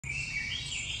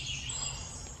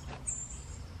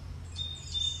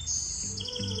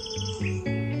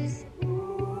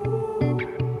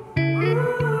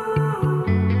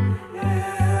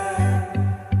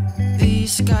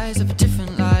skies of a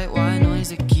different light, white noise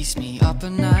that keeps me up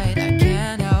at night. I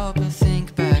can't help but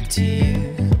think back to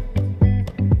you.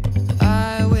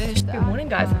 I wish. Good morning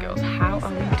guys and girls, how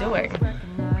are we doing?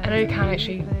 I know you can't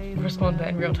actually respond to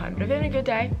that in real time, but if you're having a good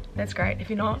day, that's great. If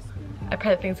you're not, I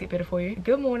pray that things get better for you.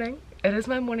 Good morning. It is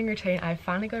my morning routine. I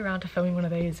finally got around to filming one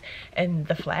of these in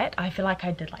the flat. I feel like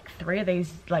I did like 3 of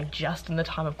these like just in the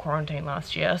time of quarantine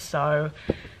last year, so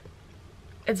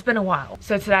it's been a while.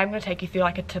 So today I'm going to take you through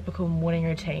like a typical morning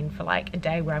routine for like a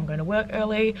day where I'm going to work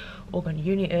early or going to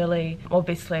uni early.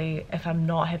 Obviously if I'm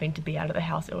not having to be out of the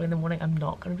house early in the morning, I'm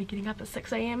not going to be getting up at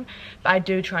 6 AM, but I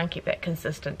do try and keep that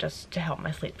consistent just to help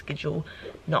my sleep schedule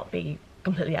not be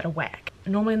completely out of whack.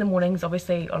 Normally in the mornings,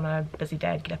 obviously on a busy day,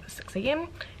 I'd get up at 6 AM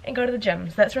and go to the gym.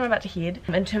 So that's where I'm about to head.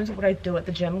 In terms of what I do at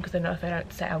the gym, because I know if I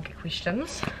don't say I'll get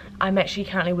questions, I'm actually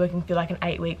currently working through like an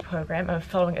 8-week program. I'm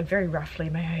following it very roughly,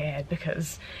 may I add,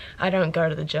 because I don't go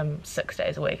to the gym 6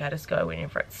 days a week. I just go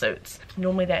whenever it suits.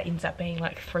 Normally that ends up being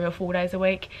like 3 or 4 days a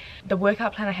week. The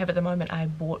workout plan I have at the moment I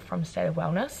bought from State of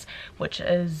Wellness, which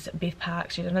is Beth Park.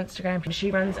 She's on Instagram.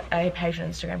 She runs a page on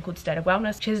Instagram called State of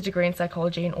Wellness. She has a degree in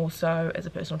psychology and also is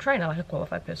a personal trainer, like a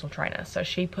qualified personal trainer. So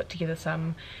she put together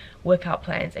some workout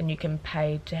plans and you can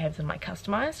pay to have them like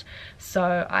customized.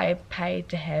 So I paid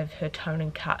to have her tone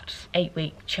and cut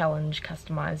 8-week challenge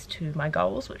customized to my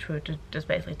goals, which were to just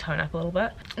basically tone up a little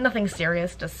bit. Nothing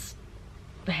serious, just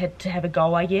had to have a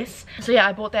goal, I guess. So yeah,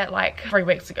 I bought that like 3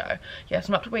 weeks ago. Yeah,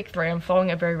 so I'm up to week 3. I'm following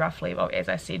it very roughly, well, as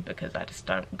I said, because I just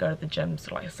don't go to the gym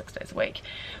so like 6 days a week,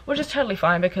 which is totally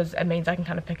fine because it means I can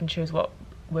kind of pick and choose what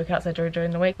workouts I do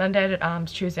during the week. Monday I did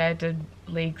arms, Tuesday I did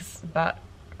legs, butt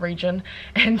region,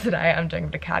 and today I'm doing a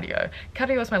bit of cardio.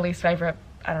 Cardio is my least favorite.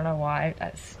 I don't know why.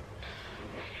 It's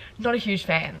not a huge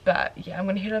fan, but yeah, I'm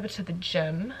gonna head over to the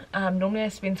gym. Normally I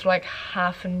spend sort of like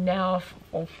half an hour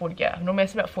or 40, yeah, normally I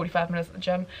spend about 45 minutes at the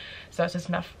gym, so it's just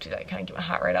enough to like kind of get my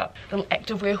heart rate up. Little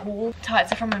activewear haul.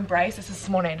 Tights are from Embrace. This is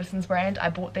Simone Anderson's brand. I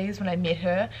bought these when I met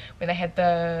her, when they had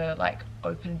the like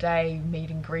open day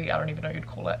meet and greet, I don't even know what you'd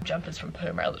call it. Jumpers from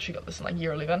Puma. I literally got this in like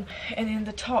year 11. And then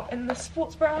the top and the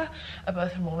sports bra are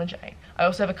both from Lorna Jane. I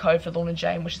also have a code for Lorna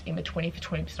Jane, which is Emma20 for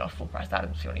 20% off full price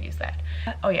items if you want to use that.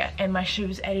 Oh yeah, and my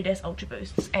shoes, Adidas Ultra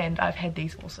Boosts, and I've had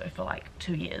these also for like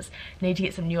 2 years. Need to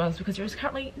get some new ones because there is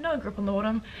currently no grip on the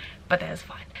bottom, but that is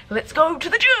fine. Let's go to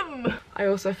the gym. I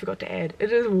also forgot to add,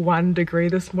 it is 1 degree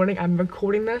this morning. I'm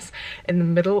recording this in the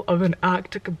middle of an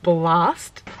Arctic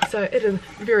blast, so it is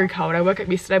very cold. I woke up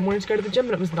yesterday morning to go to the gym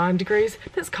and it was 9 degrees.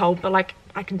 That's cold, but like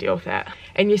I can deal with that.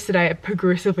 And yesterday it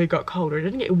progressively got colder. It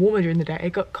didn't get warmer during the day,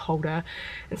 it got colder.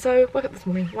 And so woke up this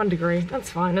morning, 1 degree. That's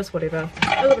fine, that's whatever.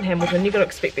 I live in Hamilton, you gotta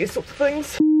expect these sorts of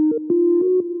things.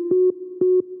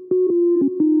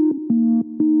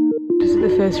 This is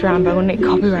the first round, but I wouldn't get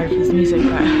copyrighted for this music,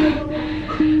 but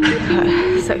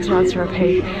 6 rounds to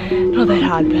repeat. Not that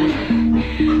hard, but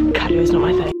cardio is not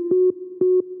my thing.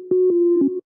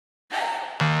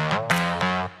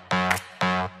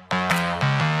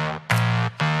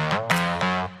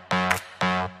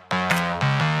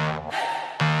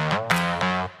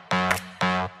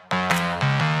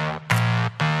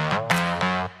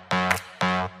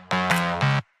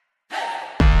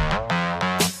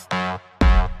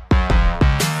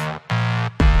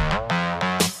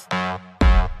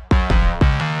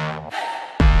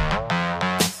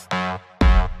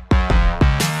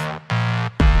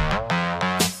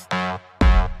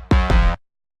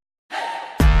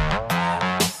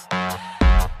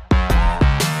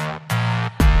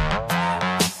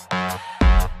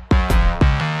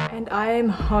 I'm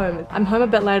home. I'm home a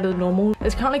bit later than normal.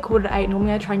 It's currently 8:15.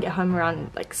 Normally I try and get home around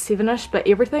like 7ish, but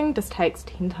everything just takes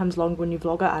 10 times longer when you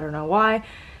vlog it. I don't know why.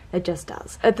 It just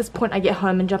does. At this point I get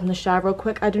home and jump in the shower real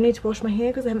quick. I do need to wash my hair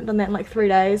because I haven't done that in like 3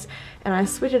 days, and I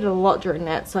sweated a lot during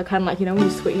that, so I kind of like, you know, when you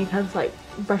sweat you kind of like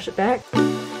brush it back.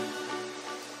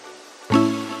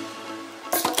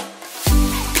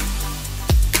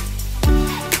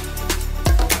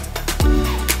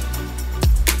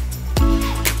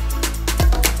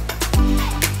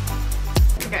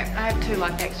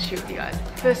 Life hacks to share with you guys.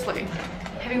 Firstly,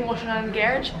 having water out in the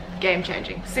garage, game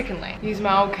changing. Secondly, use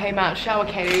my old Kmart shower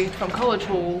caddy from college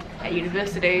hall at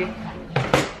university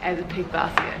as a pig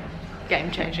basket.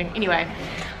 Game changing. Anyway,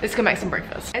 let's go make some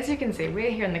breakfast. As you can see, we're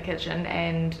here in the kitchen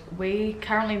and we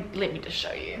currently, let me just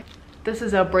show you. This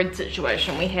is our bread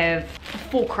situation. We have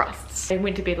 4 crusts. I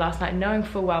went to bed last night knowing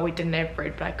full well we didn't have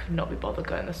bread, but I could not be bothered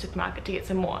going to the supermarket to get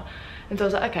some more. And so I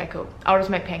was like, okay, cool. I'll just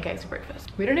make pancakes for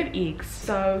breakfast. We don't have eggs,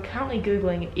 so currently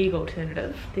Googling an egg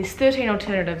alternative. There's 13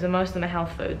 alternatives and most of them are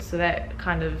health foods, so that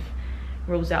kind of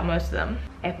rules out most of them.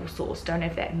 Applesauce, don't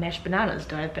have that. Mashed bananas,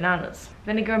 don't have bananas.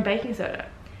 Vinegar and baking soda.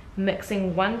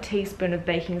 Mixing 1 teaspoon of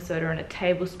baking soda and a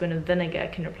tablespoon of vinegar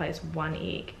can replace 1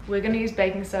 egg. We're gonna use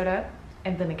baking soda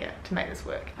and vinegar to make this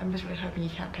work. I'm just really hoping you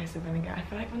can't taste the vinegar. I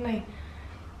feel like when they,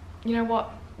 you know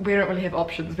what? We don't really have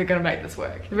options. We're gonna make this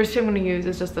work. The recipe I'm gonna use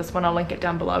is just this one. I'll link it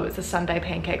down below. It's a Sunday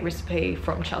pancake recipe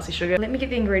from Chelsea Sugar. Let me get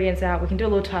the ingredients out. We can do a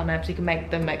little time lapse. You can make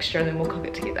the mixture and then we'll cook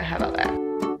it together. How about that?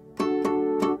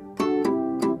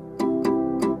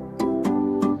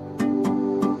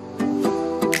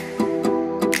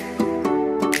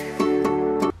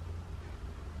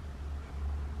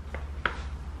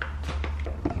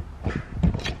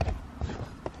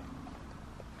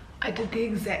 I did the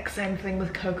exact same thing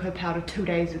with cocoa powder 2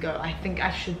 days ago. I think I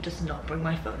should just not bring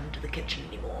my phone into the kitchen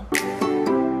anymore.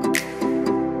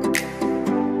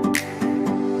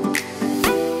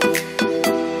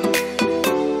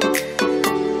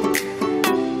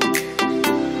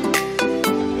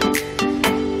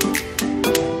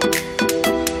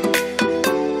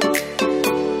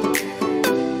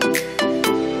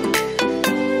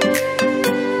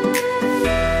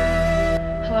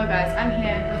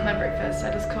 I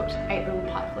just cooked 8 little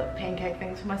pie flip pancake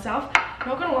things for myself.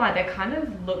 Not gonna lie, they kind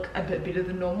of look a bit better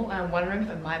than normal, and I'm wondering if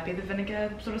it might be the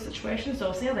vinegar sort of situation, so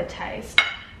I'll see how they taste.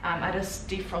 I just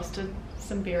defrosted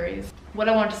some berries. What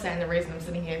I wanted to say, and the reason I'm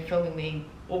sitting here filming me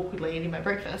awkwardly eating my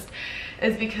breakfast,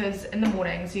 is because in the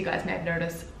mornings, you guys may have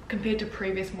noticed, compared to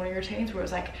previous morning routines where it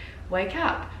was like, wake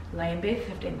up, lay in bed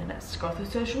 15 minutes, scroll through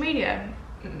social media,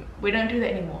 we don't do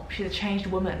that anymore. She's a changed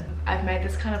woman. I've made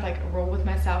this kind of like a rule with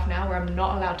myself now where I'm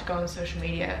not allowed to go on social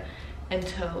media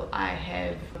until I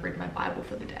have read my Bible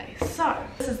for the day. So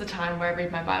this is the time where I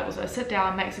read my Bible. So I sit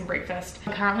down, make some breakfast.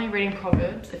 I'm currently reading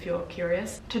Proverbs, if you're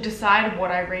curious. To decide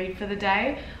what I read for the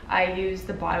day, I use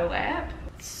the Bible app.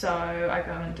 So I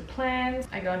go into plans,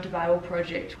 I go into Bible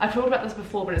project. I've talked about this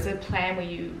before, but it's a plan where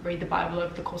you read the Bible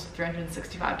over the course of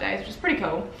 365 days, which is pretty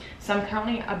cool. So I'm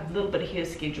currently a little bit ahead of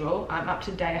schedule. I'm up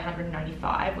to day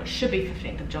 195, which should be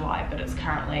 15th of July, but it's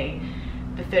currently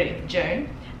the 30th of June.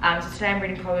 So today I'm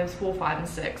reading Proverbs 4, 5, and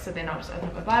 6. So then I'll just open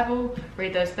up my Bible,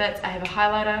 read those bits. I have a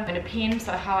highlighter and a pen,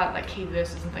 so I highlight like key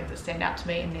verses and things that stand out to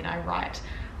me, and then I write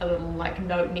a little like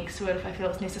note next to it if I feel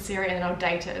it's necessary, and then I'll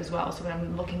date it as well, so when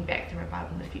I'm looking back through my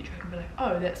Bible in the future I can be like,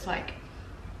 oh, that's like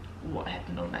what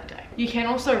happened on that day. You can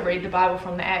also read the Bible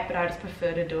from the app, but I just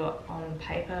prefer to do it on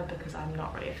paper because I'm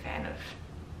not really a fan of,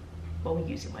 well,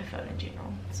 using my phone in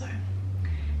general. So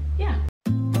yeah.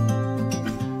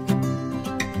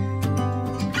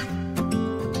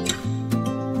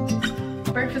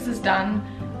 Breakfast is done,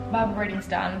 Bible reading's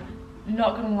done.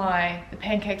 Not gonna lie, the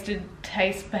pancakes did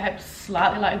taste perhaps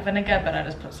slightly like vinegar, but I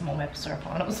just put some more maple syrup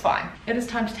on, it was fine. It is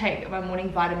time to take my morning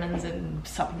vitamins and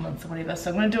supplements or whatever, so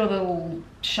I'm gonna do a little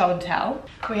show and tell.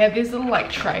 We have these little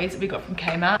like trays that we got from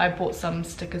Kmart. I bought some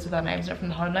stickers with our names on it from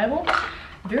the home label.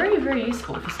 Very, very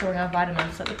useful for storing our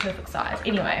vitamins, like the perfect size.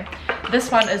 Anyway,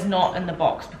 this one is not in the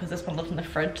box because this one lives in the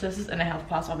fridge. This is in a health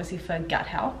plus, obviously for gut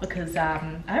health, because I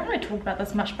haven't really talked about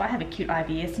this much, but I have acute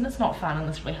IBS and it's not fun, and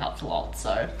this really helps a lot,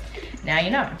 so now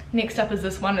you know. Next up is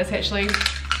this one. It's actually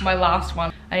my last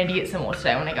one. I need to get some more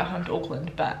today when I go home to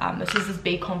Auckland, but this is this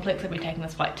B complex. I've been taking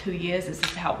this for like 2 years. It's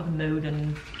just to help with mood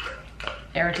and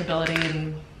irritability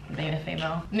and being a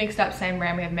female. Next up, same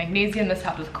brand, we have magnesium. This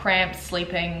helps with cramps,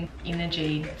 sleeping,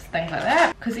 energy, things like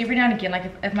that. Because every now and again, like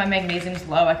if my magnesium's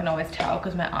low, I can always tell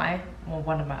because my eye, or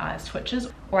one of my eyes twitches,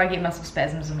 or I get muscle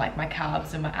spasms in like my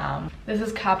calves and my arm. This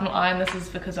is carbonyl iron. This is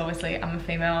because obviously I'm a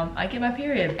female, I get my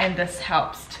period, and this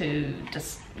helps to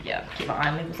just, yeah, keep my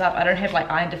iron levels up. I don't have like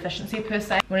iron deficiency per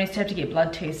se. When I used to have to get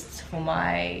blood tests for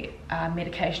my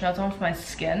medication I was on for my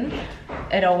skin,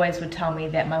 it always would tell me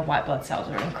that my white blood cells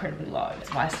are incredibly low.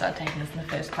 That's why I started taking this in the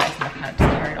first place, and I kind of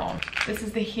just carried on. This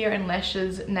is the hair and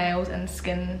lashes, nails and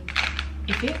skin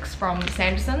effects from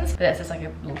Sanderson's. But that's just like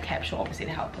a little capsule, obviously,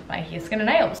 to help with my hair, skin and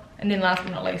nails. And then last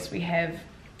but not least, we have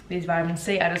these vitamin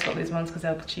C. I just got these ones because they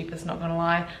were the cheapest, not gonna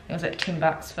lie. I think it was like 10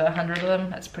 bucks for 100 of them.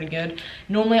 That's pretty good.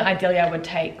 Normally, ideally, I would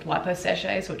take lipo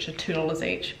sachets, which are $2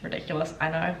 each. Ridiculous, I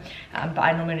know. But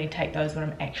I normally only take those when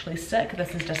I'm actually sick.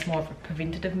 This is just more of a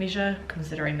preventative measure,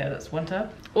 considering that it's winter.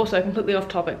 Also, completely off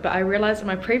topic, but I realized in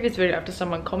my previous video after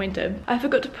someone commented, I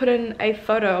forgot to put in a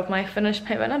photo of my finished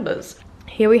paint by numbers.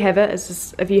 Here we have it. It's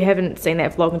just, if you haven't seen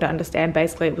that vlog and don't understand,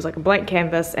 basically it was like a blank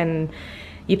canvas and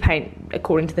you paint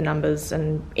according to the numbers.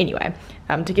 And anyway,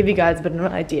 to give you guys a bit of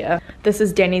an idea, this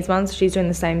is Danny's one, so she's doing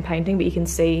the same painting, but you can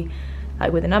see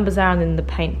like where the numbers are, and then the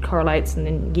paint correlates, and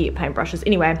then you get paintbrushes.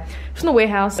 Anyway, from the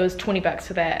warehouse, it was 20 bucks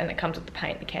for that, and it comes with the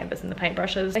paint, the canvas, and the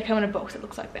paintbrushes. They come in a box that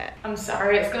looks like that. I'm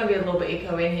sorry, it's gonna be a little bit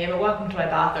echo in here, but welcome to my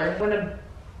bathroom. I'm gonna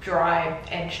dry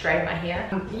and straighten my hair.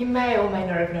 You may or may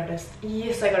not have noticed,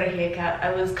 yes, I got a haircut.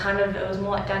 It was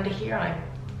more like down to here, and I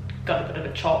got a bit of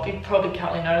a chop. You probably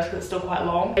can't really notice because it's still quite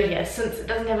long. But yeah, since it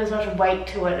doesn't have as much weight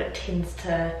to it, it tends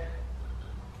to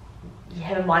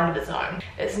have a mind of its own.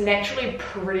 It's naturally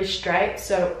pretty straight,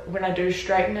 so when I do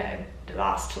straighten it, it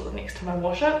lasts till the next time I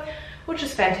wash it, which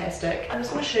is fantastic. I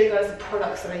just want to show you guys the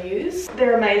products that I use.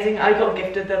 They're amazing. I got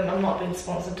gifted them. I'm not being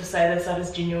sponsored to say this. I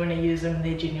just genuinely use them.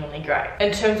 They're genuinely great.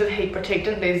 In terms of heat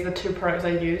protectant, these are the two products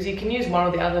I use. You can use one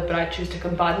or the other, but I choose to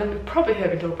combine them. You've probably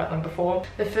heard me talk about them before.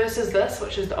 The first is this,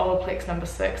 which is the Olaplex number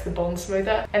 6, the bond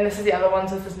smoother. And this is the other one,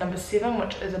 so this is number 7,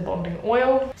 which is a bonding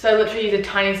oil. So I literally use a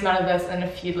tiny amount of this and a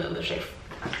few literally.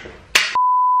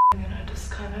 I'm gonna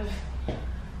just kind of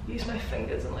use my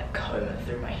fingers and like comb it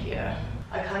through my hair.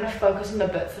 I kind of focus on the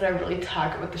bits that I really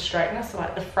target with the straightener, so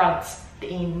like the fronts, the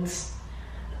ends,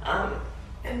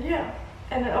 and yeah.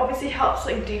 And it obviously helps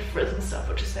like defrizz and stuff,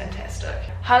 which is fantastic.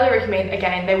 Highly recommend.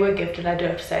 Again, they were gifted, I do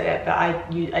have to say that, but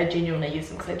I genuinely use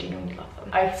them because I genuinely love them.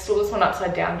 I store this one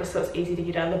upside down just so it's easy to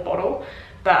get out of the bottle,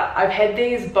 but I've had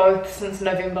these both since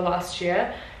November last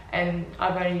year, and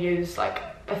I've only used like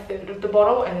a third of the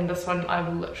bottle, and then this one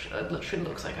it literally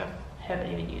looks like I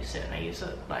haven't even used it, and I use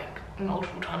it like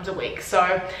multiple times a week.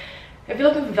 So if you're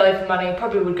looking for value for money,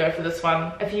 probably would go for this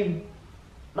one. If you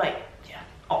like, yeah,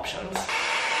 options.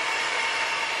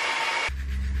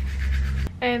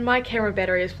 And my camera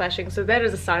battery is flashing, so that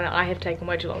is a sign that I have taken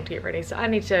way too long to get ready, so I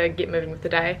need to get moving with the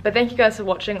day. But thank you guys for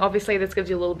watching. Obviously this gives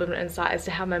you a little bit of an insight as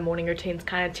to how my morning routines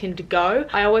kind of tend to go.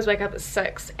 I always wake up at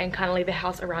 6 and kind of leave the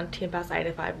house around 8:10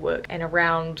 if I have work, and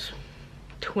around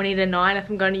 20 to 9 if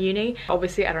I'm going to uni.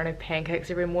 Obviously I don't have pancakes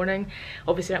every morning.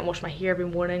 Obviously I don't wash my hair every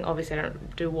morning. Obviously I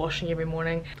don't do washing every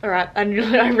morning. Alright, I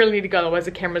really need to go, otherwise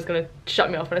the camera's gonna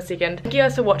shut me off in a second. Thank you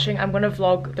guys for watching. I'm gonna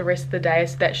vlog the rest of the day,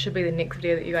 so that should be the next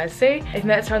video that you guys see. If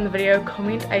that's from the video,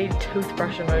 comment a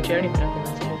toothbrush emoji. I don't even know if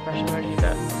that's a toothbrush emoji,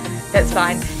 but that's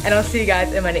fine. And I'll see you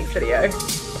guys in my next video.